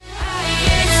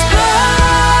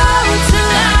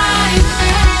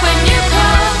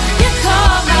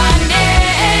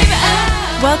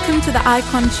to the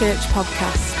Icon Church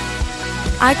podcast.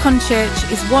 Icon Church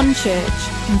is one church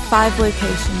in 5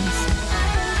 locations.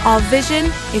 Our vision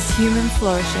is human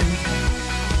flourishing.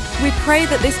 We pray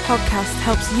that this podcast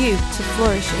helps you to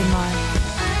flourish in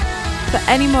life. For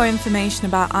any more information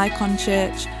about Icon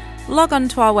Church, log on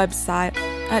to our website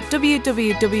at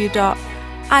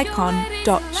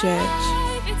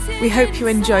www.icon.church. We hope you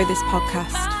enjoy this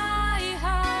podcast.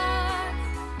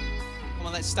 Come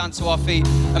on, let's stand to our feet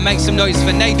and make some noise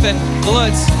for Nathan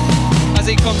Blood as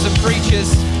he comes and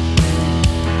preaches.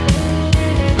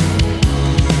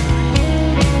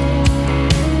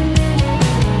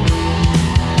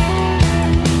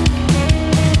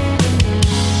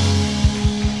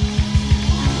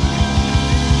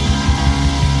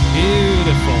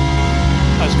 Beautiful.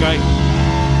 That's great.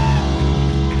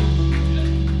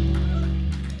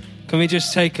 Can we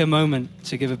just take a moment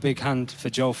to give a big hand for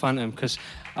Joel Phantom? Because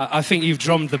I think you've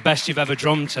drummed the best you've ever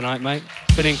drummed tonight, mate.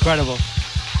 It's been incredible.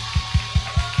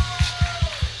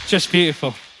 Just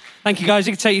beautiful. Thank you, guys.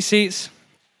 You can take your seats.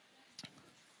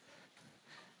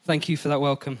 Thank you for that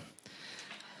welcome.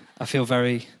 I feel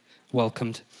very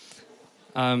welcomed.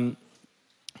 I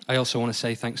also want to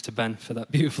say thanks to Ben for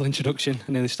that beautiful introduction.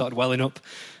 I nearly started welling up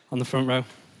on the front row.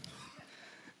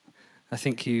 I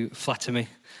think you flatter me.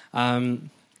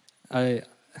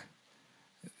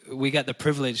 We get the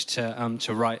privilege to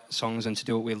write songs and to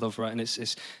do what we love, right? And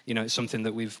it's something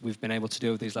that we've been able to do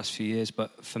over these last few years.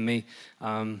 But for me,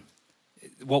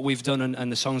 what we've done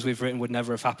and the songs we've written would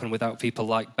never have happened without people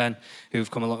like Ben, who've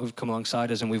come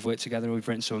alongside us, and we've worked together and we've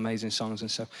written some amazing songs.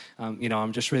 And so,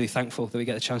 I'm just really thankful that we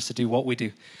get a chance to do what we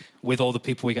do with all the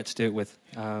people we get to do it with.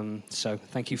 So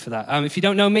thank you for that. If you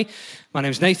don't know me, my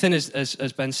name's Nathan.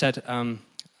 As Ben said,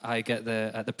 I get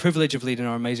the privilege of leading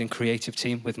our amazing creative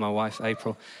team with my wife,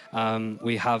 April.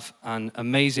 We have an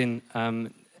amazing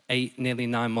 8, nearly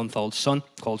 9-month-old son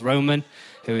called Roman,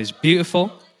 who is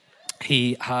beautiful.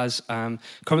 He has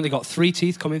currently got 3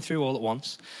 teeth coming through all at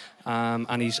once,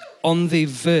 and he's on the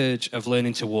verge of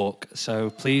learning to walk.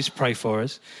 So please pray for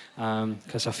us,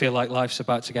 because I feel like life's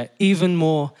about to get even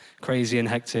more crazy and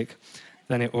hectic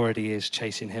than it already is,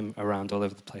 chasing him around all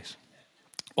over the place.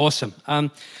 Awesome. I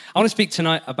want to speak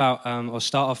tonight about, or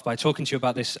start off by talking to you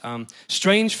about this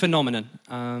strange phenomenon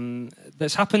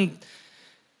that's happened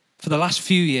for the last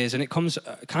few years, and it comes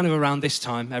kind of around this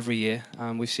time every year.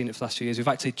 We've seen it for the last few years. We've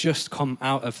actually just come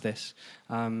out of this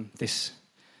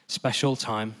special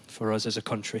time for us as a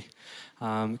country.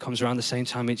 It comes around the same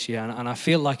time each year, and I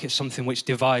feel like it's something which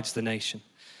divides the nation,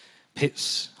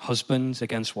 pits husbands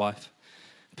against wife,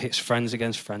 pits friends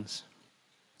against friends.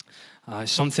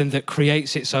 Something that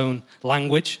creates its own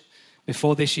language.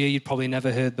 Before this year, you'd probably never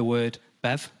heard the word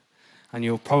Bev, and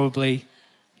you'll probably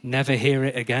never hear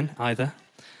it again either.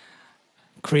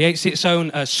 Creates its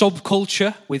own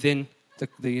subculture within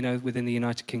within the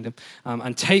United Kingdom,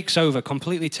 and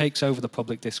completely takes over the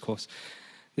public discourse.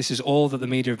 This is all that the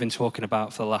media have been talking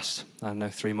about for the last,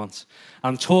 3 months.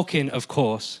 I'm talking, of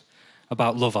course,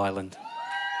 about Love Island.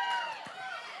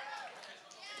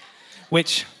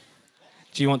 Which...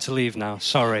 Do you want to leave now?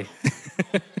 Sorry.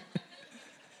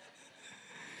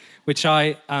 Which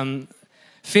I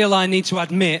feel I need to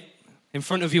admit in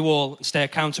front of you all and stay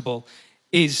accountable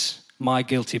is my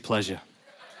guilty pleasure.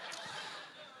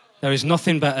 There is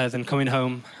nothing better than coming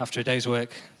home after a day's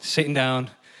work, sitting down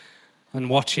and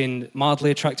watching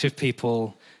mildly attractive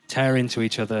people tear into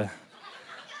each other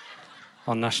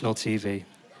on national TV.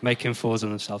 Making fools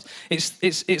of themselves.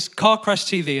 It's car crash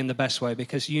TV in the best way,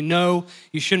 because you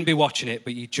shouldn't be watching it,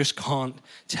 but you just can't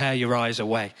tear your eyes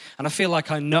away. And I feel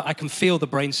like I can feel the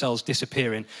brain cells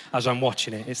disappearing as I'm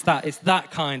watching it. It's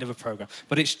that kind of a program,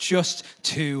 but it's just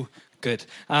too good.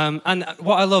 And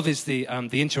what I love is the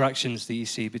interactions that you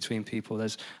see between people.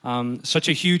 There's such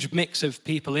a huge mix of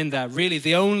people in there. Really,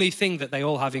 the only thing that they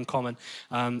all have in common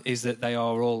is that they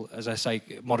are all, as I say,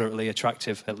 moderately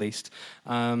attractive, at least.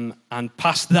 And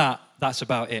past that, that's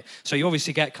about it. So you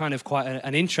obviously get kind of quite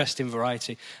an interesting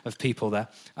variety of people there.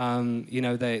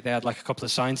 They had like a couple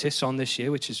of scientists on this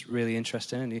year, which is really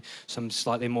interesting, and some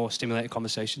slightly more stimulating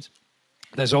conversations.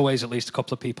 There's always at least a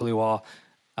couple of people who are...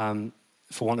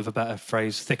 for want of a better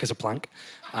phrase, thick as a plank,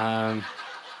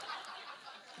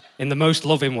 in the most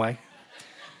loving way.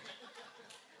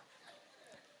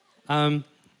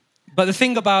 But the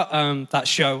thing about that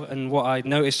show, and what I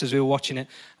noticed as we were watching it,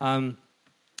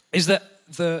 is that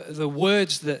the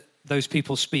words that those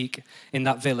people speak in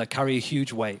that villa carry a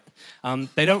huge weight.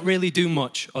 They don't really do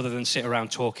much other than sit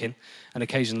around talking and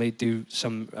occasionally do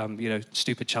some,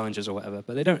 stupid challenges or whatever.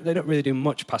 But they don't really do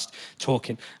much past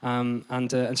talking.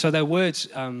 And so their words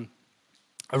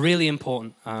are really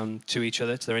important to each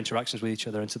other, to their interactions with each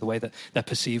other, and to the way that they're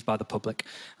perceived by the public.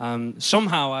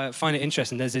 Somehow, I find it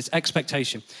interesting, there's this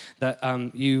expectation that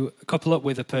you couple up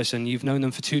with a person, you've known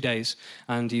them for 2 days,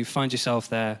 and you find yourself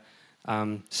there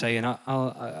saying,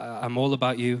 I'm all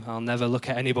about you, I'll never look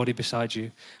at anybody beside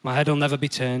you, my head will never be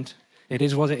turned, it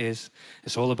is what it is,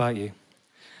 it's all about you.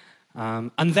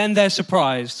 And then they're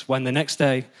surprised when the next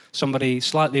day somebody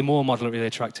slightly more moderately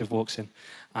attractive walks in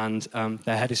and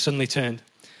their head is suddenly turned.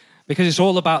 Because it's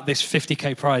all about this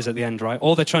 50k prize at the end, right?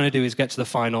 All they're trying to do is get to the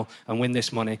final and win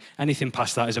this money. Anything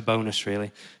past that is a bonus,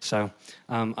 really. So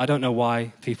I don't know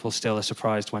why people still are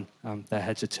surprised when their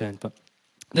heads are turned. But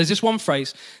there's this one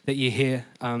phrase that you hear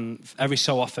every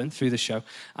so often through the show.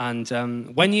 And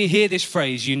when you hear this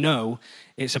phrase, you know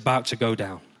it's about to go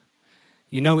down.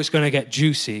 You know it's going to get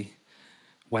juicy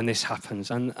when this happens.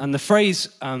 And the phrase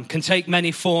can take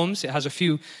many forms. It has a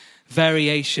few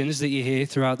variations that you hear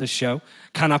throughout the show.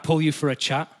 Can I pull you for a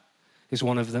chat is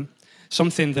one of them.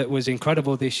 Something that was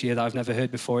incredible this year that I've never heard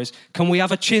before is, can we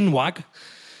have a chin wag?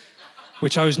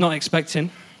 Which I was not expecting.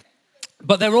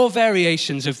 But they're all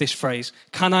variations of this phrase,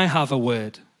 can I have a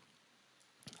word?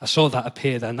 I saw that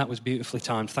appear then. That was beautifully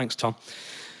timed. Thanks, Tom.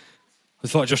 I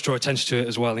thought I'd just draw attention to it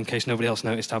as well in case nobody else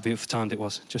noticed how beautifully timed it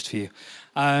was, just for you.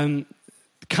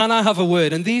 Can I have a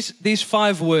word? And these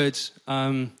 5 words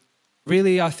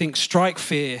really, I think, strike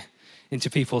fear into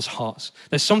people's hearts.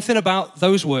 There's something about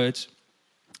those words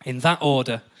in that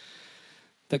order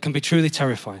that can be truly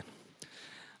terrifying.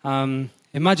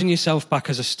 Imagine yourself back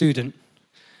as a student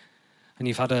and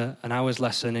you've had an hour's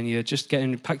lesson and you're just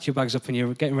packed your bags up and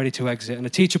you're getting ready to exit and a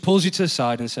teacher pulls you to the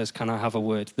side and says, can I have a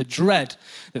word? The dread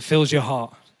that fills your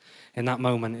heart in that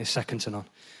moment is second to none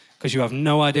because you have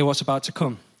no idea what's about to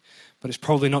come, but it's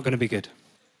probably not going to be good.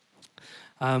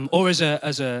 Or as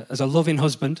a loving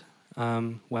husband,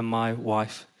 when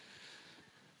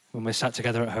we're sat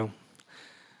together at home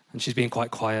and she's being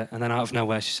quite quiet and then out of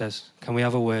nowhere she says, can we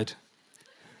have a word?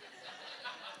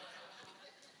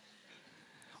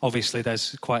 Obviously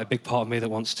there's quite a big part of me that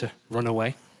wants to run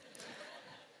away.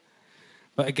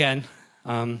 But again,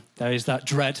 there is that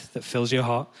dread that fills your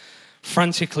heart,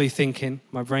 frantically thinking,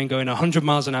 my brain going 100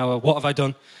 miles an hour, what have I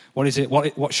done? What is it?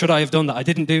 What should I have done that I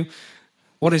didn't do?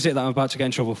 What is it that I'm about to get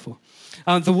in trouble for?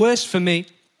 The worst for me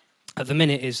at the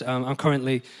minute is I'm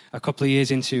currently a couple of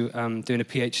years into doing a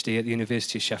PhD at the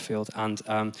University of Sheffield, and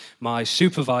my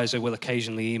supervisor will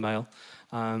occasionally email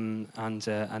and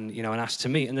ask to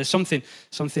meet. And there's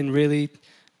something really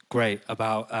great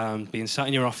about being sat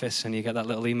in your office and you get that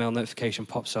little email notification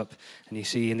pops up and you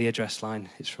see in the address line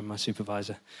it's from my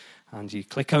supervisor. And you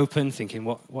click open thinking,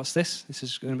 what's this? This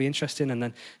is going to be interesting. And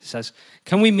then it says,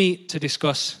 can we meet to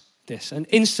discuss this? And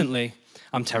instantly,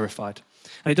 I'm terrified.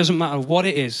 And it doesn't matter what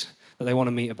it is that they want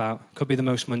to meet about. It could be the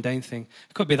most mundane thing.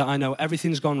 It could be that I know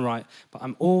everything's gone right, but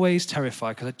I'm always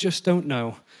terrified because I just don't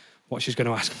know what she's going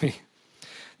to ask me.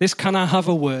 This can I have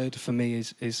a word for me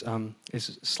is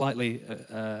slightly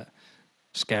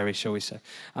scary, shall we say.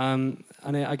 And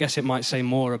I guess it might say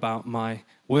more about my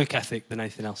work ethic than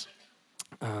anything else.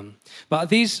 But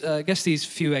these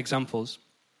few examples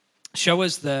show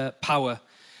us the power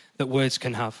that words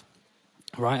can have,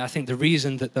 right? I think the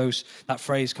reason that that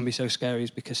phrase can be so scary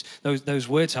is because those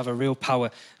words have a real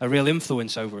power, a real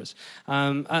influence over us.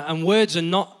 And words are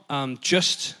not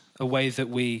just a way that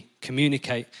we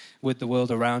communicate with the world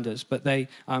around us, but they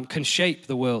can shape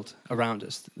the world around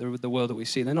us, the world that we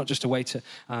see. They're not just a way to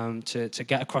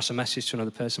get across a message to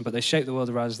another person, but they shape the world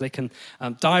around us. They can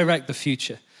direct the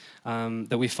future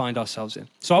that we find ourselves in.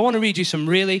 So I want to read you some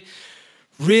really,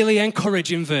 really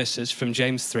encouraging verses from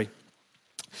James 3.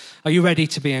 Are you ready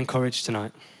to be encouraged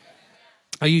tonight?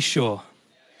 Are you sure?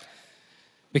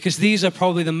 Because these are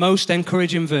probably the most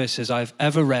encouraging verses I've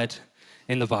ever read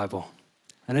in the Bible.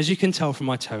 And as you can tell from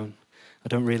my tone, I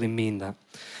don't really mean that.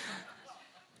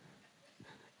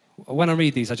 When I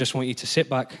read these, I just want you to sit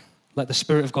back, let the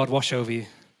Spirit of God wash over you,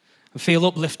 and feel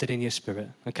uplifted in your spirit.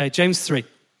 Okay, James 3.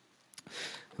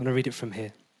 I'm going to read it from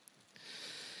here.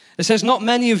 It says, not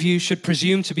many of you should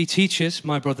presume to be teachers,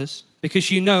 my brothers,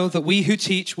 because you know that we who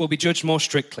teach will be judged more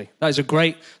strictly. That is a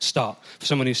great start for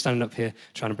someone who's standing up here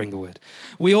trying to bring the word.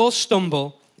 We all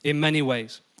stumble in many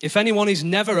ways. If anyone is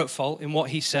never at fault in what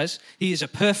he says, he is a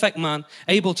perfect man,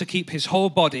 able to keep his whole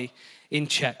body in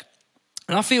check.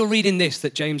 And I feel reading this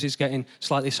that James is getting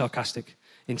slightly sarcastic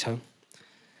in tone.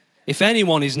 If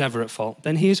anyone is never at fault,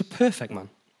 then he is a perfect man,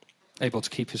 able to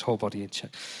keep his whole body in check.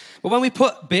 But when we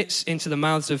put bits into the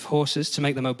mouths of horses to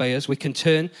make them obey us, we can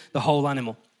turn the whole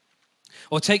animal.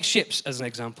 Or take ships as an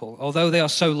example. Although they are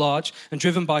so large and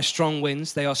driven by strong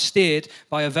winds, they are steered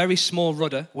by a very small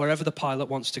rudder wherever the pilot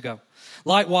wants to go.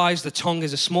 Likewise, the tongue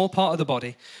is a small part of the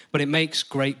body, but it makes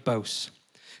great boasts.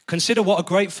 Consider what a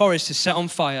great forest is set on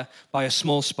fire by a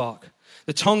small spark.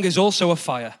 The tongue is also a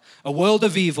fire, a world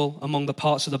of evil among the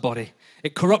parts of the body.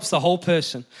 It corrupts the whole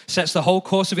person, sets the whole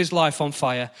course of his life on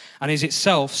fire, and is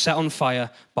itself set on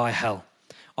fire by hell.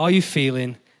 Are you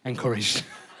feeling encouraged?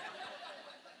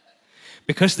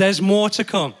 Because there's more to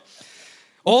come.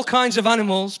 All kinds of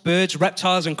animals, birds,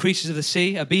 reptiles, and creatures of the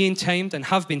sea are being tamed and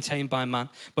have been tamed by man,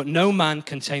 but no man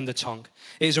can tame the tongue.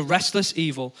 It is a restless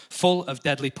evil, full of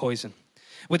deadly poison.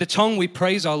 With the tongue we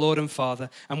praise our Lord and Father,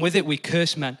 and with it we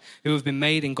curse men who have been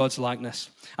made in God's likeness.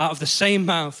 Out of the same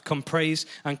mouth come praise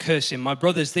and cursing. My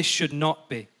brothers, this should not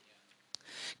be.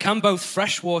 Can both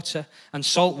fresh water and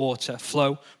salt water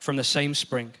flow from the same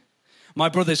spring? My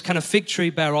brothers, can a fig tree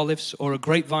bear olives or a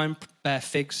grapevine bear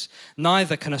figs?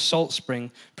 Neither can a salt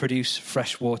spring produce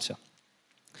fresh water.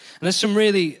 And there's some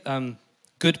really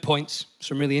good points,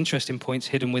 some really interesting points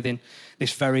hidden within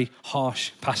this very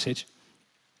harsh passage.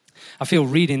 I feel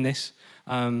reading this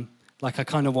like I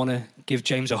kind of want to give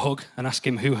James a hug and ask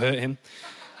him who hurt him,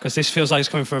 because this feels like it's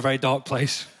coming from a very dark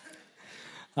place.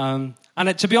 And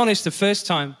to be honest, the first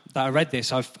time that I read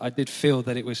this, I did feel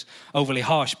that it was overly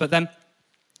harsh. But then,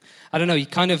 I don't know, you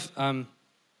kind of,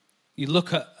 you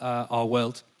look at our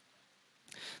world,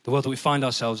 the world that we find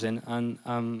ourselves in,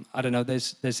 and I don't know,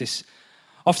 there's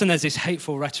this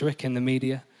hateful rhetoric in the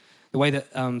media. The way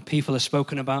that people are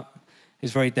spoken about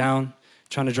is very down,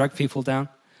 trying to drag people down,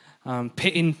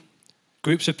 pitting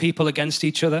groups of people against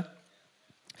each other,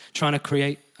 trying to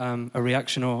create a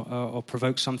reaction or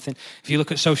provoke something. If you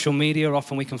look at social media,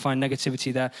 often we can find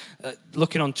negativity there.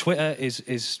 Looking on Twitter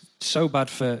is so bad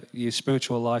for your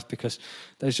spiritual life, because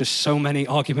there's just so many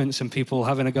arguments and people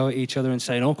having a go at each other and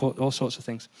saying all sorts of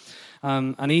things.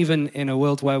 And even in a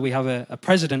world where we have a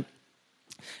president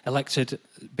elected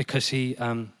because he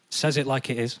says it like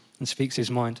it is and speaks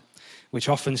his mind, which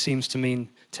often seems to mean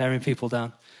tearing people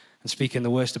down and speaking the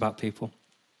worst about people.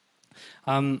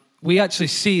 We actually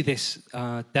see this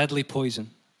deadly poison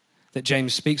that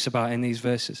James speaks about in these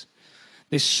verses.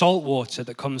 This salt water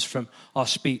that comes from our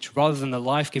speech, rather than the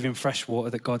life-giving fresh water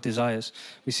that God desires.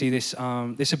 We see this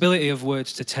ability of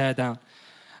words to tear down.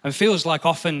 And it feels like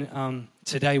often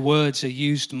today words are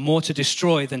used more to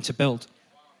destroy than to build.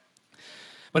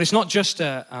 But it's not just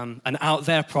an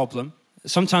out-there problem.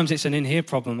 Sometimes it's an in-here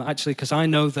problem, actually, because I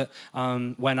know that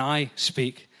when I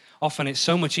speak, often it's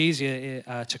so much easier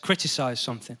to criticize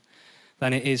something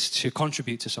than it is to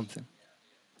contribute to something.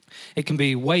 It can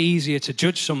be way easier to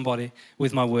judge somebody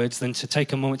with my words than to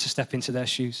take a moment to step into their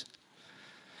shoes.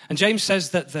 And James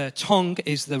says that the tongue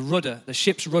is the rudder, the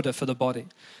ship's rudder for the body.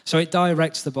 So it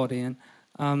directs the body.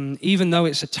 And even though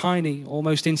it's a tiny,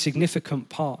 almost insignificant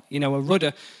part, a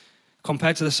rudder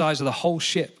compared to the size of the whole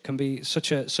ship can be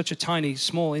such a tiny,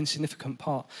 small, insignificant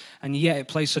part. And yet it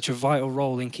plays such a vital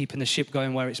role in keeping the ship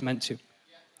going where it's meant to.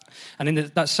 And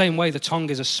in that same way, the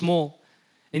tongue is a small,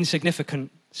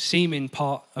 insignificant, seeming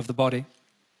part of the body.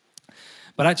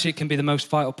 But actually it can be the most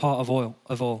vital part of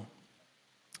all.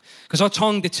 Because our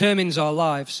tongue determines our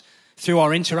lives through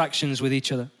our interactions with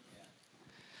each other.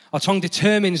 Our tongue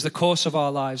determines the course of our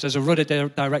lives as a rudder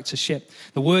directs a ship.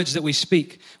 The words that we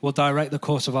speak will direct the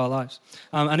course of our lives.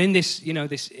 And in this,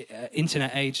 this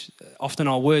internet age, often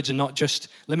our words are not just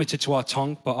limited to our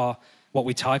tongue, but are what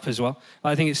we type as well. But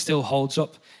I think it still holds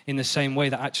up in the same way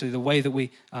that actually the way that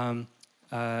we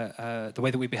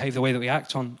behave, the way that we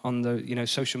act on the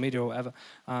social media or whatever,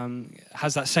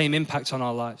 has that same impact on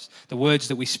our lives. The words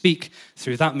that we speak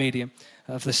through that medium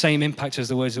have the same impact as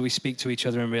the words that we speak to each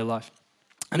other in real life.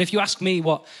 And if you ask me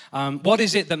what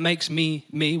is it that makes me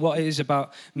me, what it is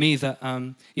about me that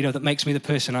that makes me the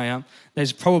person I am,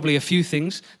 there's probably a few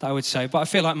things that I would say, but I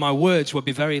feel like my words would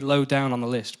be very low down on the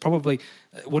list. Probably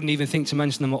wouldn't even think to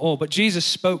mention them at all. But Jesus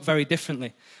spoke very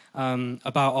differently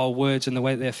about our words and the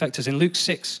way that they affect us. In Luke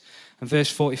 6 and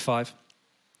verse 45,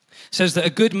 it says that a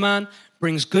good man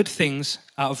brings good things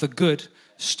out of the good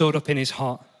stored up in his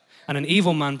heart, and an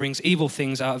evil man brings evil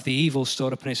things out of the evil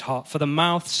stored up in his heart. For the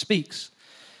mouth speaks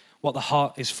what the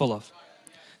heart is full of.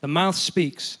 The mouth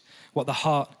speaks what the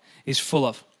heart is full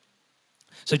of.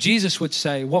 So Jesus would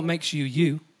say, what makes you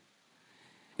you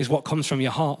is what comes from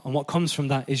your heart, and what comes from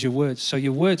that is your words. So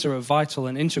your words are a vital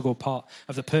and integral part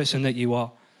of the person that you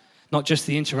are. Not just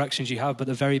the interactions you have, but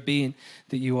the very being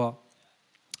that you are.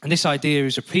 And this idea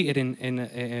is repeated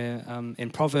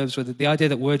in Proverbs, with the idea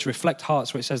that words reflect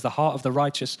hearts, where it says the heart of the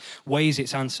righteous weighs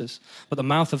its answers, but the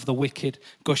mouth of the wicked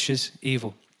gushes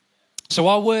evil. So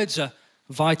our words are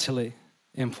vitally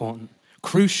important,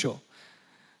 crucial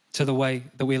to the way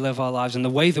that we live our lives, and the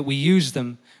way that we use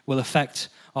them will affect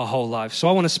our whole lives. So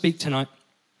I want to speak tonight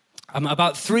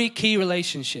about 3 key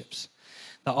relationships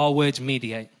that our words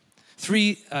mediate.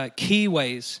 3 key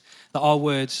ways that our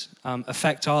words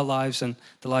affect our lives and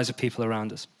the lives of people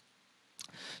around us.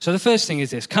 So the first thing is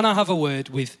this: can I have a word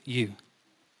with you?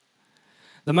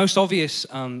 The most obvious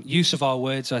use of our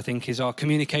words, I think, is our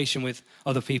communication with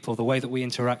other people, the way that we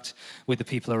interact with the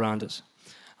people around us.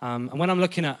 And when I'm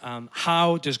looking at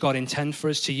how does God intend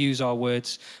for us to use our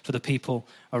words for the people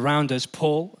around us,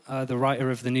 Paul, the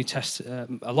writer of the New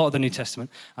Testament, a lot of the New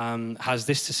Testament, has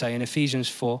this to say in Ephesians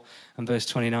 4 and verse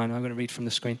 29. I'm going to read from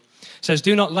the screen. It says,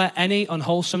 "Do not let any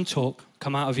unwholesome talk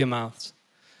come out of your mouths.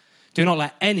 Do not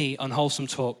let any unwholesome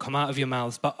talk come out of your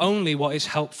mouths, but only what is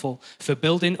helpful for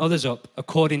building others up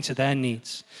according to their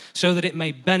needs, so that it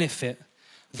may benefit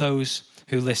those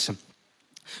who listen."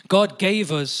 God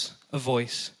gave us a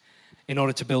voice in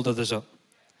order to build others up.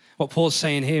 What Paul's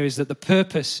saying here is that the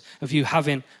purpose of you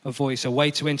having a voice, a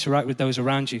way to interact with those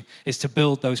around you, is to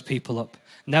build those people up.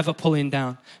 Never pulling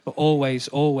down, but always,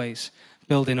 always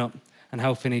building up and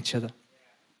helping each other.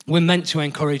 We're meant to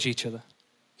encourage each other.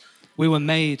 We were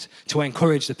made to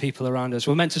encourage the people around us.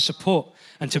 We're meant to support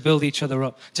and to build each other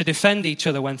up, to defend each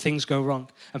other when things go wrong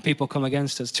and people come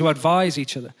against us, to advise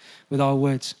each other with our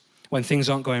words when things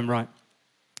aren't going right.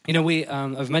 You know, we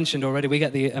have mentioned already, we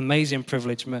get the amazing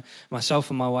privilege, myself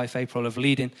and my wife April, of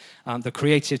leading the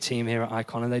creative team here at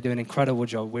Icon, and they do an incredible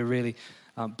job. We're really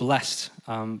blessed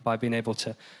by being able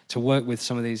to work with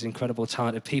some of these incredible,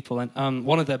 talented people. And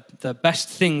one of the best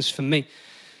things for me,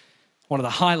 one of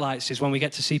the highlights, is when we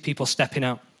get to see people stepping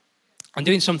out and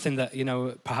doing something that, you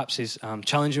know, perhaps is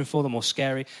challenging for them or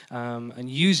scary, and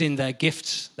using their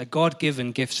gifts, their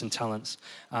God-given gifts and talents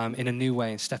in a new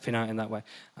way and stepping out in that way.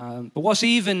 But what's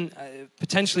even,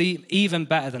 potentially even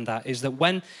better than that is that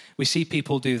when we see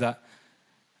people do that,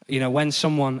 you know, when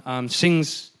someone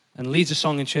sings and leads a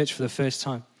song in church for the first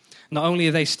time, not only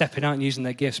are they stepping out and using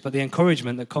their gifts, but the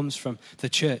encouragement that comes from the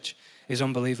church is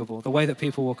unbelievable. The way that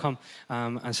people will come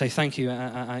and say thank you,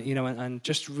 you know, and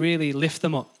just really lift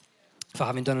them up for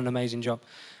having done an amazing job.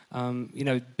 You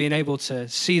know, being able to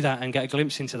see that and get a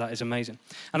glimpse into that is amazing.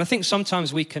 And I think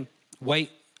sometimes we can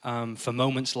wait for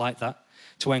moments like that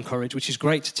to encourage, which is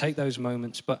great to take those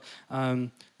moments. But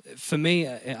for me,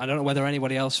 I don't know whether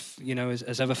anybody else, you know,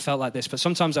 has ever felt like this, but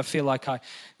sometimes I feel like I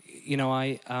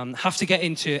have to get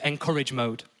into encourage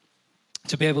mode.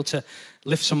 To be able to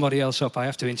lift somebody else up, I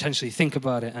have to intentionally think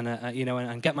about it and, you know,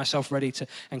 and get myself ready to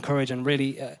encourage. And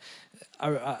really,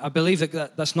 I believe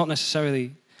that that's not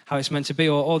necessarily how it's meant to be,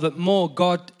 or that more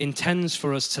God intends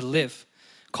for us to live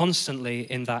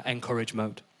constantly in that encourage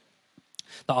mode.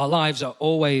 That our lives are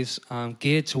always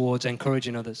geared towards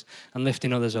encouraging others and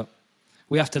lifting others up.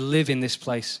 We have to live in this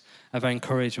place of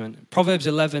encouragement. Proverbs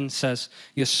 11 says,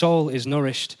 "Your soul is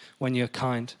nourished when you're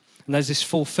kind." And there's this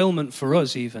fulfillment for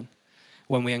us even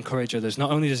when we encourage others. Not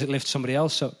only does it lift somebody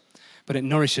else up, but it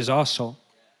nourishes our soul,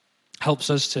 helps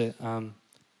us to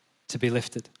be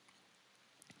lifted.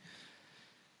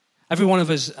 Every one of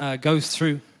us goes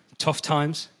through tough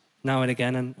times now and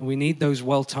again, and we need those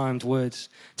well-timed words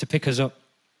to pick us up.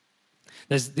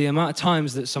 There's the amount of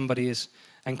times that somebody has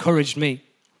encouraged me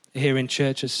here in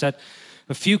church, has said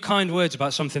a few kind words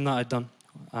about something that I'd done,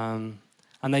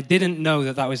 and they didn't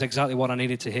know that was exactly what I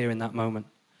needed to hear in that moment.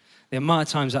 The amount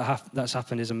of times that's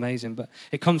happened is amazing, but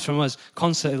it comes from us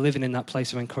constantly living in that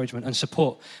place of encouragement and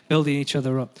support, building each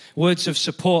other up. Words of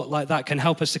support like that can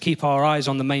help us to keep our eyes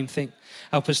on the main thing,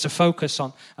 help us to focus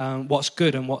on what's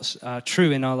good and what's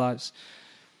true in our lives.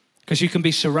 Because you can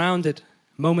be surrounded,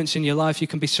 moments in your life, you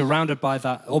can be surrounded by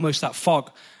that, almost that fog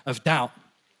of doubt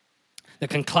that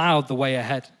can cloud the way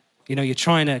ahead. You know, you're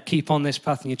trying to keep on this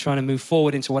path and you're trying to move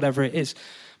forward into whatever it is,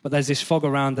 but there's this fog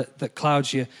around that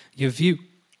clouds your view.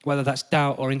 Whether that's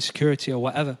doubt or insecurity or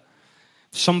whatever.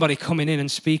 Somebody coming in and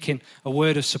speaking a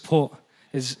word of support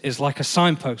is like a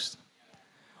signpost.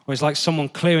 Or it's like someone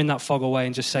clearing that fog away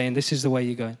and just saying, this is the way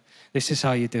you're going. This is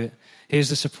how you do it. Here's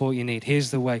the support you need. Here's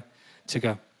the way to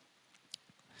go.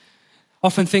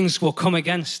 Often things will come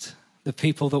against the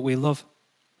people that we love.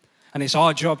 And it's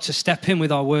our job to step in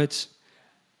with our words.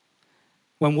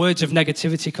 When words of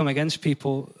negativity come against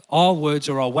people, our words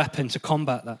are our weapon to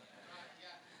combat that.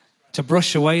 To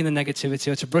brush away the negativity,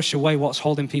 or to brush away what's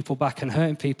holding people back and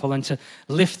hurting people, and to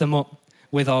lift them up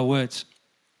with our words.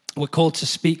 We're called to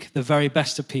speak the very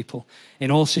best of people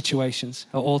in all situations,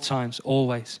 at all times,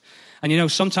 always. And you know,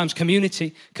 sometimes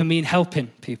community can mean helping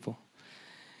people.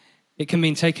 It can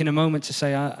mean taking a moment to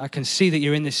say, I can see that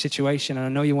you're in this situation and I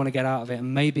know you want to get out of it,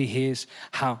 and maybe here's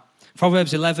how.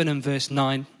 Proverbs 11 and verse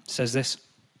 9 says this.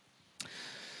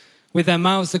 With their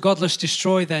mouths the godless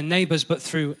destroy their neighbors, but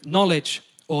through knowledge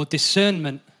or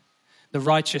discernment the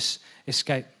righteous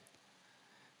escape.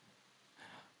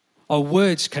 Our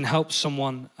words can help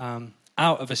someone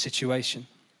out of a situation.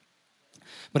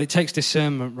 But it takes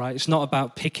discernment, right? It's not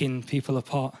about picking people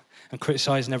apart and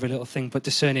criticizing every little thing, but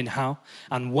discerning how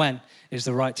and when is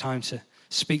the right time to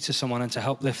speak to someone and to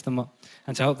help lift them up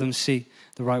and to help them see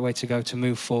the right way to go to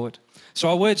move forward. So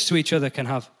our words to each other can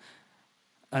have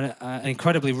an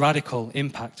incredibly radical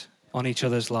impact on each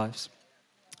other's lives,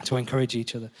 to encourage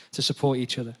each other, to support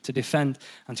each other, to defend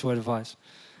and to advise.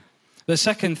 The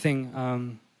second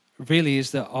thing really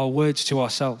is that our words to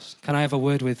ourselves. Can I have a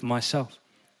word with myself?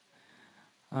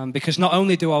 Because not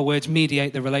only do our words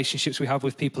mediate the relationships we have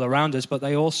with people around us, but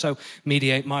they also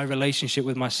mediate my relationship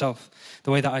with myself,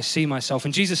 the way that I see myself.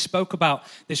 And Jesus spoke about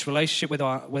this relationship with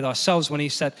ourselves when he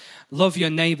said, love your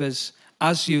neighbors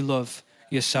as you love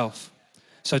yourself.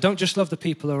 So don't just love the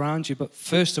people around you, but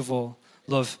first of all,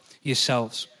 love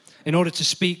yourselves. In order to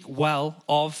speak well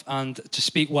of and to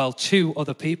speak well to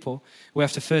other people, we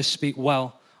have to first speak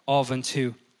well of and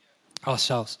to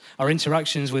ourselves. Our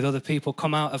interactions with other people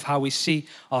come out of how we see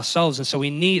ourselves, and so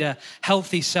we need a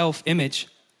healthy self-image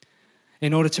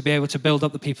in order to be able to build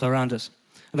up the people around us.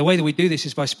 And the way that we do this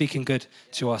is by speaking good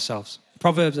to ourselves.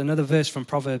 Proverbs, another verse from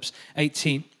Proverbs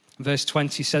 18, verse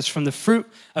 20 says, from the fruit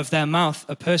of their mouth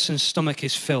a person's stomach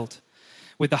is filled.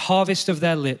 With the harvest of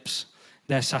their lips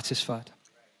they're satisfied.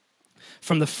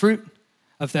 From the fruit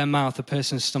of their mouth a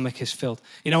person's stomach is filled.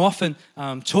 You know, often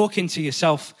talking to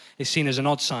yourself is seen as an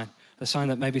odd sign. A sign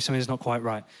that maybe something's not quite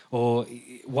right or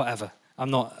whatever.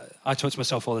 I talk to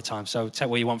myself all the time, so take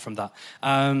what you want from that.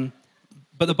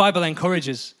 But the Bible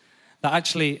encourages that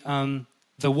actually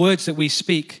the words that we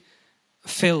speak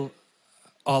fill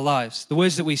our lives. The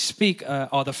words that we speak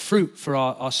are the fruit for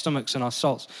our stomachs and our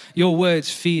souls. Your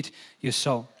words feed your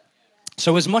soul.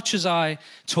 So as much as I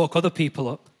talk other people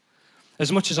up,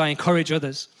 as much as I encourage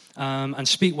others and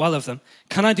speak well of them,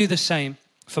 can I do the same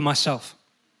for myself?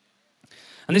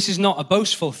 And this is not a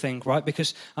boastful thing, right?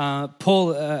 Because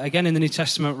Paul, again in the New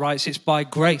Testament, writes, it's by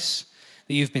grace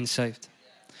that you've been saved.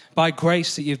 By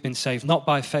grace that you've been saved, not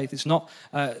by faith. It's not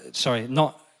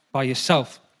by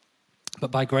yourself,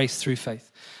 but by grace through faith.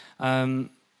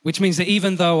 Which means that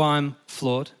even though I'm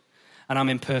flawed and I'm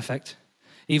imperfect,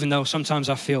 even though sometimes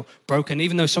I feel broken,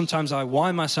 even though sometimes I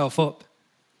wind myself up,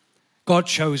 God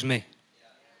chose me.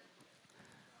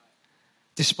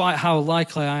 Despite how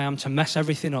likely I am to mess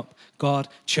everything up, God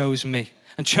chose me.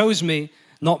 And chose me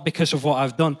not because of what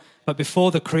I've done, but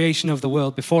before the creation of the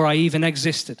world, before I even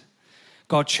existed.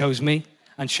 God chose me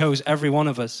and chose every one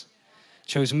of us.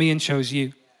 Chose me and chose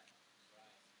you.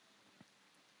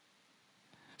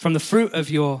 From the fruit of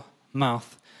your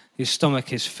mouth, your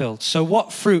stomach is filled. So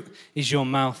what fruit is your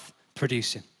mouth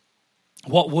producing?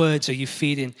 What words are you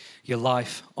feeding your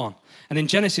life on? And in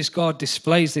Genesis, God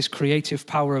displays this creative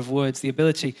power of words, the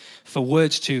ability for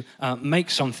words to make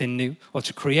something new or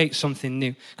to create something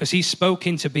new, because he spoke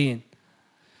into being.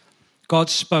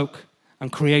 God spoke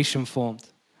and creation formed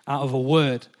out of a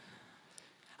word.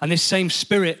 And this same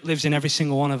spirit lives in every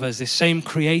single one of us. This same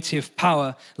creative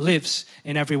power lives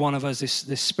in every one of us,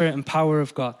 this spirit and power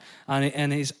of God. And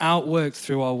it is outworked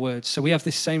through our words. So we have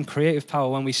this same creative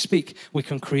power. When we speak, we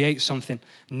can create something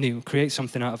new, create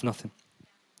something out of nothing.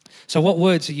 So what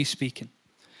words are you speaking?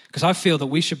 Because I feel that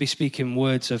we should be speaking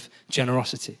words of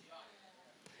generosity.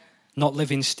 Not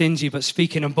living stingy, but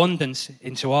speaking abundance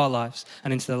into our lives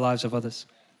and into the lives of others.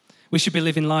 We should be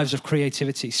living lives of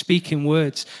creativity, speaking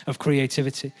words of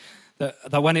creativity.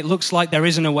 That when it looks like there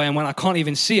isn't a way and when I can't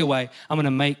even see a way, I'm going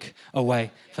to make a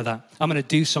way for that. I'm going to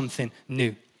do something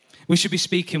new. We should be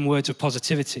speaking words of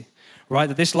positivity, right?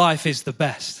 That this life is the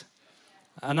best.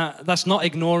 And that's not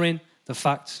ignoring the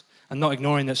facts and not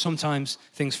ignoring that sometimes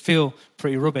things feel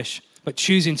pretty rubbish, but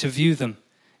choosing to view them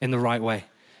in the right way.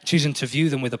 Choosing to view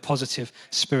them with a positive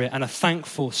spirit and a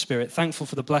thankful spirit, thankful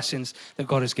for the blessings that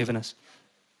God has given us.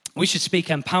 We should speak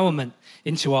empowerment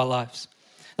into our lives.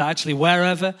 That actually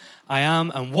wherever I am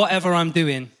and whatever I'm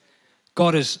doing,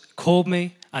 God has called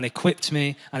me and equipped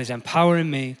me and is empowering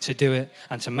me to do it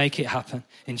and to make it happen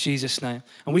in Jesus' name.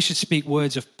 And we should speak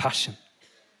words of passion.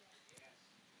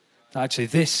 That actually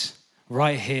this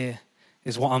right here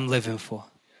is what I'm living for.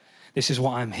 This is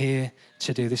what I'm here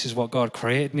to do. This is what God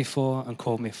created me for and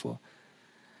called me for.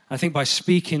 I think by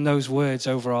speaking those words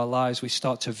over our lives, we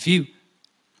start to view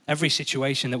every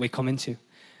situation that we come into,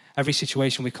 every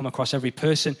situation we come across, every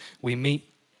person we meet.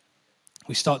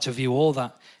 We start to view all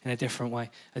that in a different way,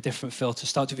 a different filter,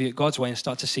 start to view it God's way and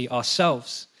start to see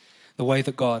ourselves the way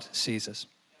that God sees us.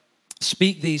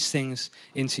 Speak these things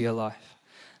into your life.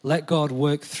 Let God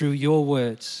work through your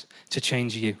words to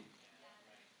change you.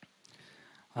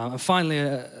 And finally,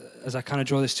 as I kind of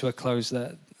draw this to a close,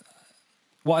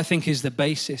 what I think is the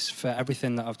basis for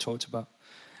everything that I've talked about,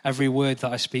 every word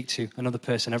that I speak to another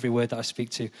person, every word that I speak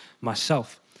to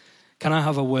myself, can I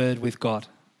have a word with God?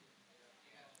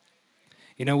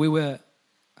 You know,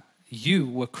 you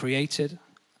were created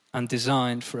and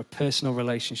designed for a personal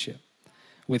relationship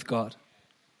with God.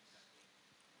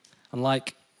 And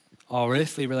like our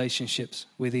earthly relationships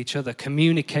with each other,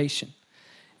 communication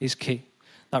is key.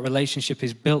 That relationship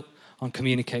is built on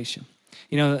communication.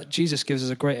 You know, Jesus gives us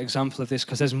a great example of this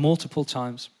because there's multiple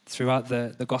times throughout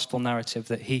the gospel narrative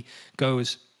that he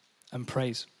goes and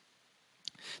prays.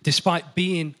 Despite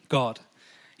being God,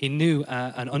 he knew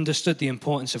and understood the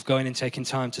importance of going and taking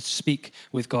time to speak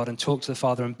with God and talk to the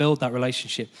Father and build that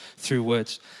relationship through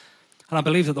words. And I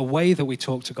believe that the way that we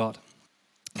talk to God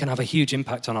can have a huge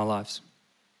impact on our lives.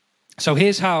 So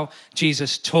here's how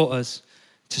Jesus taught us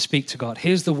to speak to God.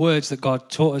 Here's the words that God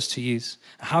taught us to use,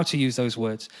 how to use those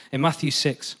words. In Matthew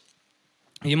 6,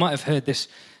 you might have heard this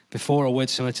before, a word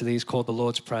similar to these called the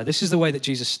Lord's Prayer. This is the way that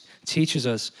Jesus teaches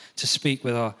us to speak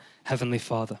with our Heavenly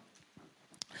Father.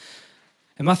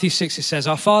 In Matthew 6, it says,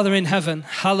 "Our Father in heaven,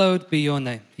 hallowed be your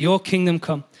name. Your kingdom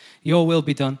come, your will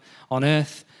be done on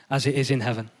earth as it is in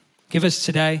heaven. Give us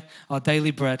today our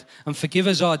daily bread and forgive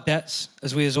us our debts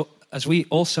as we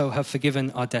also have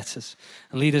forgiven our debtors.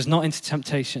 And lead us not into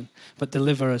temptation, but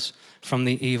deliver us from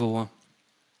the evil one."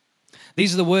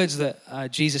 These are the words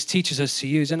that Jesus teaches us to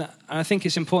use. And I think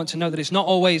it's important to know that it's not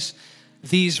always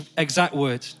these exact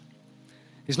words.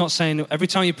 He's not saying every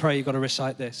time you pray, you've got to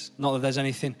recite this. Not that there's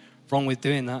anything wrong with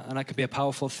doing that, and that could be a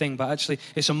powerful thing, but actually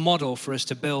it's a model for us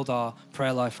to build our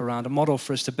prayer life around, a model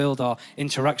for us to build our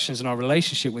interactions and our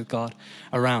relationship with God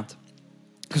around.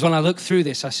 Because when I look through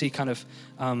this, I see kind of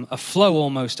a flow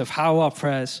almost of how our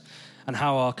prayers and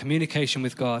how our communication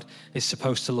with God is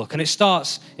supposed to look. And it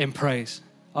starts in praise.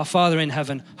 Our Father in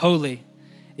heaven, holy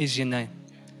is your name.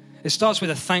 It starts with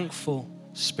a thankful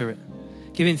spirit,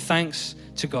 giving thanks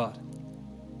to God.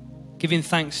 Giving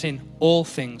thanks in all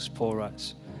things, Paul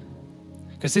writes.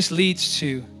 Because this leads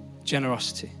to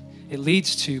generosity. It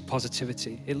leads to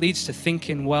positivity. It leads to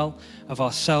thinking well of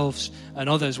ourselves and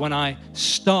others. When I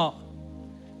start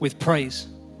with praise,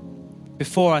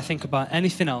 before I think about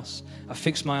anything else, I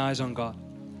fix my eyes on God.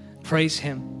 Praise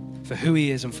him for who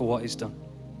he is and for what he's done.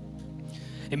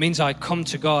 It means I come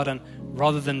to God, and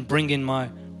rather than bringing my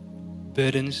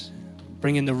burdens,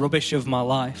 bringing the rubbish of my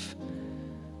life,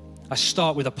 I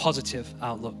start with a positive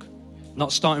outlook.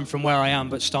 Not starting from where I am,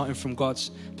 but starting from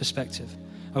God's perspective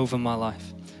over my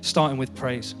life. Starting with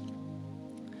praise.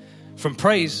 From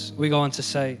praise, we go on to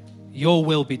say, your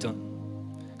will be done.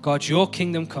 God, your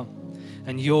kingdom come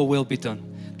and your will be done.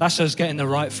 That's us getting the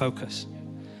right focus.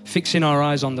 Fixing our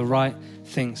eyes on the right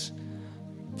things.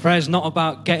 Prayer is not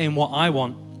about getting what I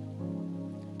want,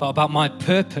 but about my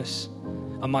purpose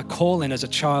and my calling as a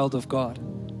child of God.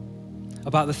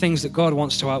 About the things that God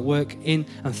wants to outwork in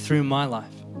and through my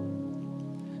life.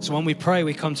 So when we pray,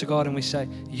 we come to God and we say,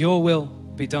 your will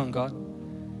be done, God.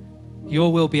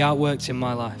 Your will be outworked in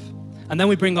my life. And then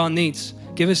we bring our needs.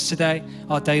 Give us today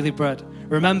our daily bread.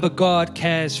 Remember, God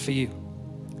cares for you.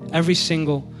 Every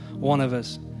single one of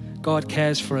us. God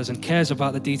cares for us and cares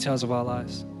about the details of our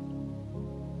lives.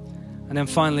 And then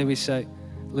finally we say,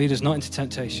 lead us not into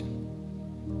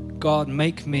temptation. God,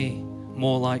 make me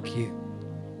more like you.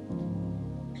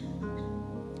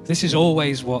 This is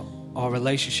always what our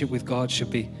relationship with God should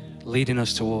be leading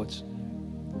us towards,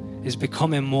 is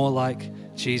becoming more like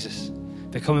Jesus,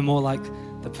 becoming more like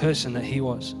the person that he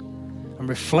was, and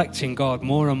reflecting God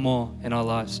more and more in our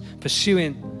lives,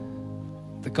 pursuing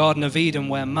the Garden of Eden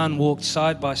where man walked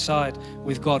side by side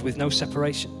with God with no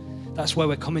separation. That's where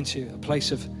we're coming to, a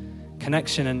place of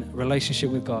connection and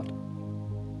relationship with God.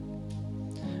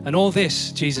 And all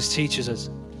this, Jesus teaches us,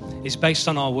 is based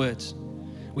on our words.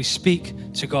 We speak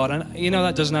to God, and you know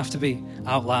that doesn't have to be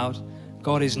out loud.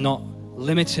 God is not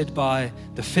limited by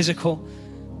the physical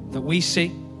that we see.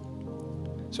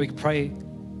 So we can pray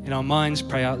in our minds,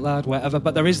 pray out loud, wherever.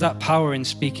 But there is that power in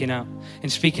speaking out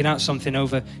something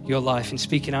over your life, in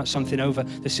speaking out something over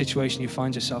the situation you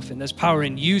find yourself in. There's power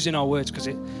in using our words because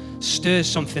it stirs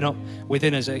something up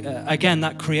within us. Again,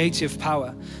 that creative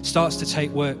power starts to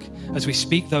take work as we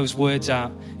speak those words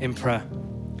out in prayer.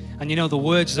 And you know, the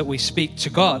words that we speak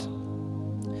to God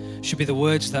should be the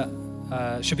words that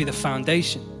should be the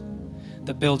foundation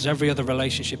that builds every other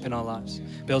relationship in our lives,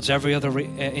 builds every other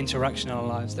interaction in our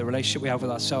lives, the relationship we have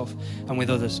with ourselves and with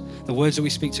others. The words that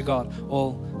we speak to God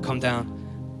all come down,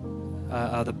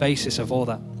 are the basis of all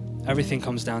that. Everything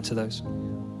comes down to those.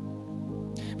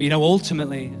 But you know,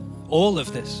 ultimately, all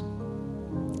of this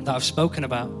that I've spoken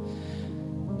about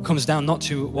comes down not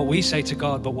to what we say to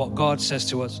God, but what God says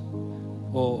to us.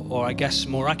 Or I guess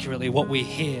more accurately, what we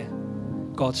hear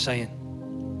God saying.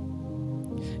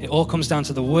 It all comes down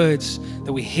to the words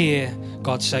that we hear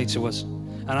God say to us.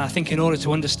 And I think in order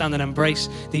to understand and embrace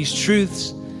these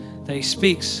truths that he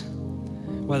speaks,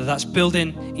 whether that's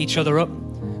building each other up,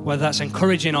 whether that's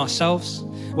encouraging ourselves,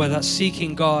 whether that's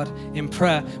seeking God in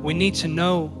prayer, we need to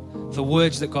know the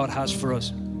words that God has for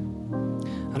us.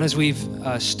 And as we've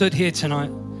stood here tonight,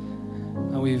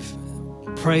 and we've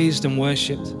praised and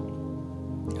worshipped,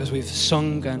 as we've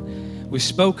sung and we've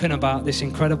spoken about this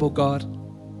incredible God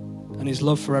and his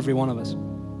love for every one of us,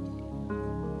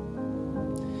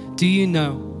 do you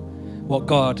know what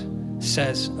God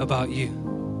says about you?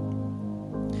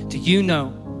 Do you know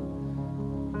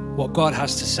what God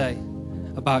has to say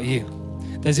about you?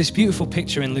 There's this beautiful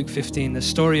picture in Luke 15, the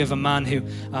story of a man who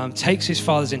takes his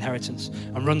father's inheritance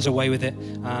and runs away with it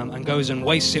and goes and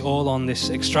wastes it all on this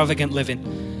extravagant living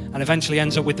and eventually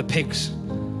ends up with the pigs,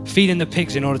 feeding the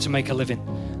pigs in order to make a living.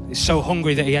 He's so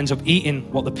hungry that he ends up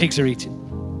eating what the pigs are eating.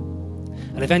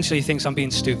 And eventually he thinks, I'm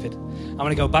being stupid. I'm going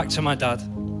to go back to my dad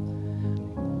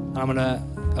and I'm going to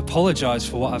apologize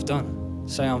for what I've done.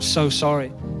 Say, I'm so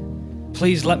sorry.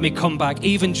 Please let me come back,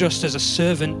 even just as a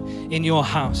servant in your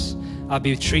house. I'll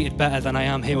be treated better than I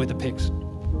am here with the pigs.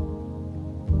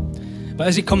 But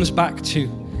as he comes back to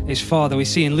his father, we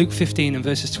see in Luke 15 and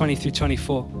verses 20 through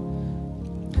 24,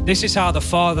 this is how the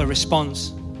father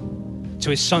responds to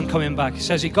his son coming back. He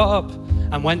says he got up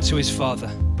and went to his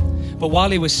father. But while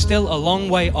he was still a long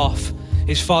way off,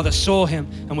 his father saw him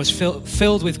and was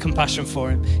filled with compassion for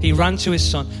him. He ran to his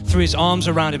son, threw his arms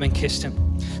around him and kissed him.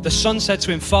 The son said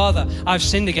to him, Father, I've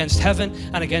sinned against heaven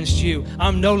and against you.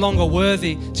 I'm no longer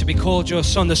worthy to be called your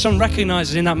son. The son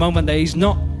recognizes in that moment that he's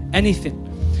not anything.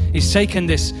 He's taken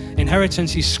this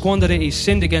inheritance, he's squandered it, he's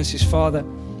sinned against his father.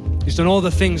 He's done all the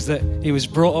things that he was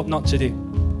brought up not to do.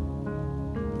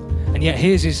 And yet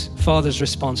here's his father's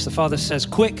response. The father says,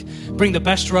 quick, bring the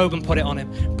best robe and put it on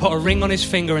him. Put a ring on his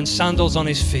finger and sandals on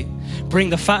his feet.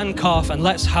 Bring the fattened calf and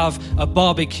let's have a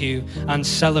barbecue and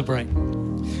celebrate.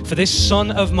 For this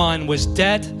son of mine was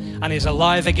dead and is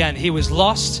alive again. He was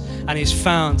lost and he's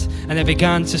found. And they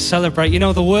began to celebrate. You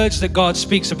know, the words that God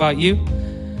speaks about you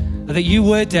are that you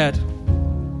were dead,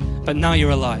 but now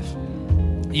you're alive.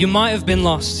 You might have been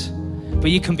lost,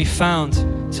 but you can be found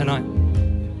tonight.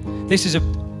 This is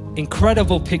an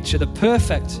incredible picture, the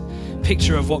perfect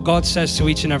picture of what God says to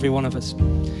each and every one of us.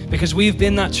 Because we've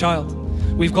been that child.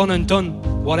 We've gone and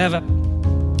done whatever.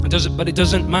 But it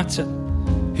doesn't matter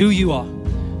who you are.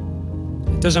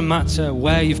 It doesn't matter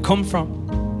where you've come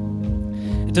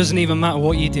from. It doesn't even matter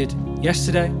what you did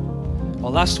yesterday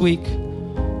or last week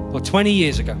or 20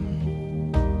 years ago.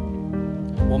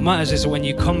 What matters is that when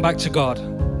you come back to God,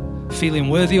 feeling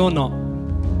worthy or not,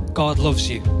 God loves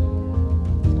you.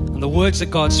 And the words that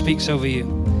God speaks over you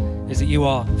is that you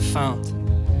are found.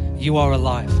 You are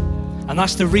alive. And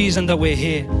that's the reason that we're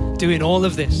here doing all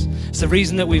of this. It's the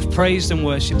reason that we've praised and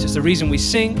worshipped. It's the reason we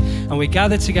sing and we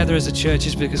gather together as a church,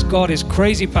 is because God is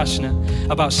crazy passionate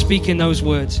about speaking those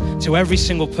words to every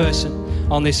single person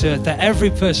on this earth, that every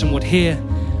person would hear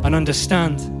and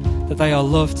understand that they are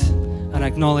loved and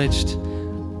acknowledged,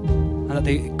 and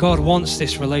that God wants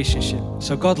this relationship.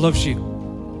 So God loves you.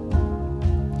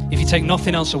 If you take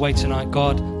nothing else away tonight,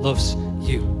 God loves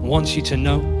you and wants you to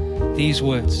know these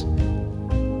words.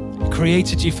 He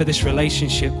created you for this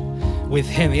relationship with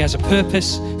him. He has a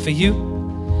purpose for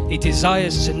you. He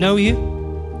desires to know you.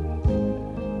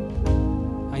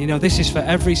 And you know, this is for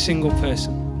every single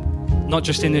person, not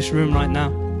just in this room right now,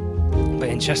 but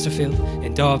in Chesterfield,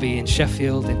 in Derby, in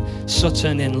Sheffield, in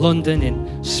Sutton, in London,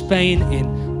 in Spain,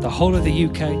 in the whole of the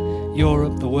UK,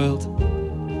 Europe, the world.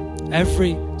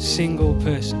 Every single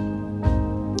person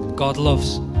God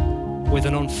loves with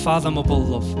an unfathomable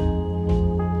love.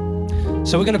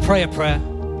 So we're going to pray a prayer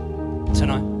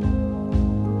tonight.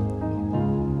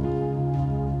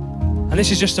 And this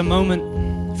is just a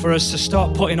moment for us to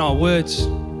start putting our words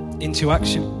into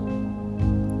action.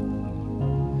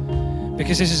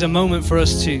 Because this is a moment for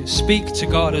us to speak to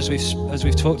God as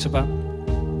we've talked about.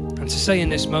 And to say in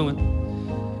this moment,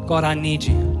 God, I need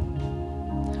you.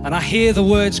 And I hear the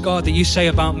words, God, that you say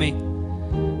about me.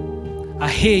 I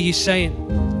hear you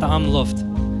saying that I'm loved.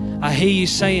 I hear you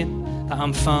saying that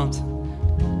I'm found.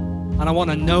 And I want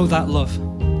to know that love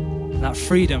and that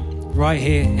freedom right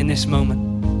here in this moment.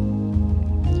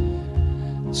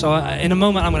 So in a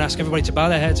moment, I'm going to ask everybody to bow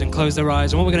their heads and close their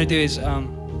eyes. And what we're going to do is,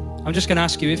 I'm just going to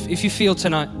ask you, if you feel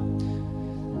tonight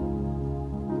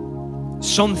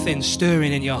something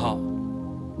stirring in your heart.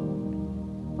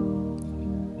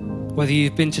 Whether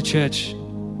you've been to church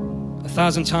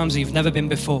 1,000 times or you've never been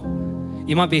before,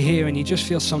 you might be here and you just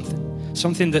feel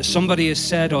something that somebody has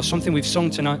said or something we've sung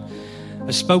tonight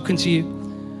has spoken to you.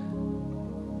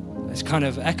 It's kind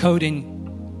of echoed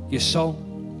in your soul.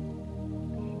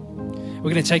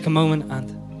 We're going to take a moment,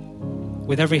 and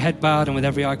with every head bowed and with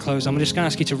every eye closed, I'm just going to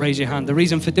ask you to raise your hand. The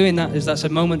reason for doing that is that's a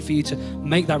moment for you to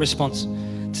make that response,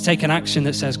 to take an action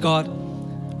that says, God,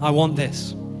 I want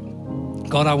this.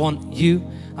 God, I want you,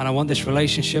 and I want this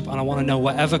relationship, and I want to know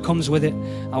whatever comes with it.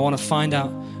 I want to find out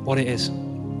what it is.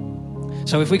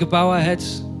 So if we could bow our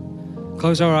heads,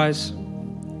 close our eyes.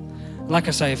 Like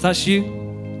I say, if that's you,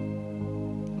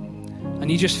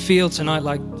 and you just feel tonight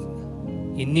like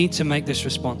you need to make this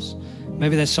response,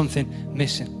 maybe there's something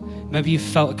missing. Maybe you've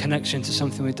felt a connection to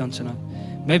something we've done tonight.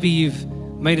 Maybe you've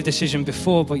made a decision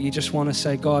before, but you just want to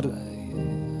say, God,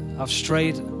 I've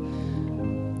strayed.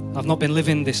 I've not been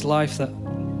living this life that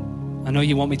I know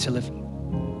you want me to live.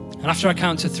 And after I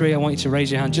count to 3, I want you to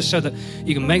raise your hand just so that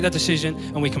you can make that decision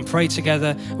and we can pray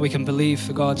together and we can believe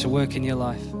for God to work in your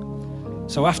life.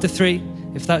 So after 3,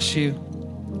 if that's you,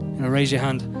 raise your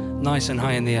hand nice and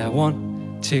high in the air.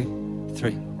 1, 2,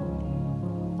 3. Thank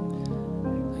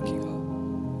you, God.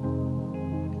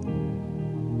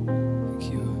 Thank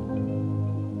you.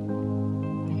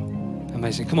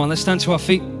 Amazing. Come on, let's stand to our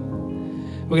feet.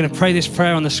 We're going to pray this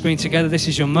prayer on the screen together. This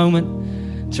is your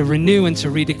moment to renew and to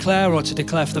redeclare, or to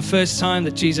declare for the first time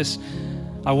that Jesus,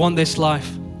 I want this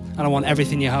life and I want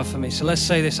everything you have for me. So let's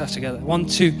say this together. 1,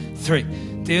 2, 3.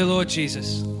 Dear Lord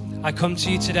Jesus, I come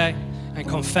to you today and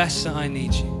confess that I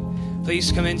need you. Please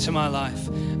come into my life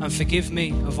and forgive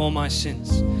me of all my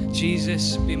sins.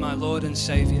 Jesus, be my Lord and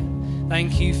Savior.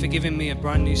 Thank you for giving me a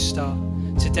brand new start.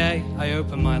 Today, I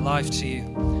open my life to you.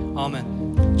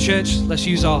 Amen. Church, let's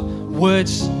use our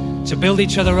words to build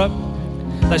each other up.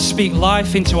 Let's speak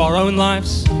life into our own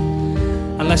lives.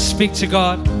 And let's speak to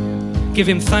God. Give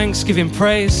him thanks, give him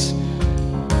praise.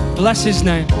 Bless his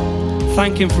name.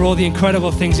 Thank him for all the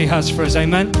incredible things he has for us.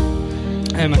 Amen.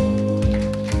 Amen.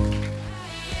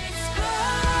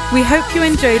 We hope you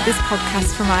enjoyed this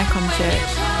podcast from Icon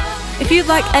Church. If you'd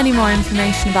like any more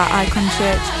information about Icon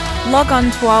Church, log on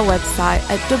to our website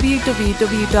at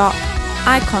www.icon.church.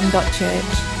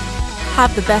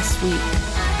 Have the best week.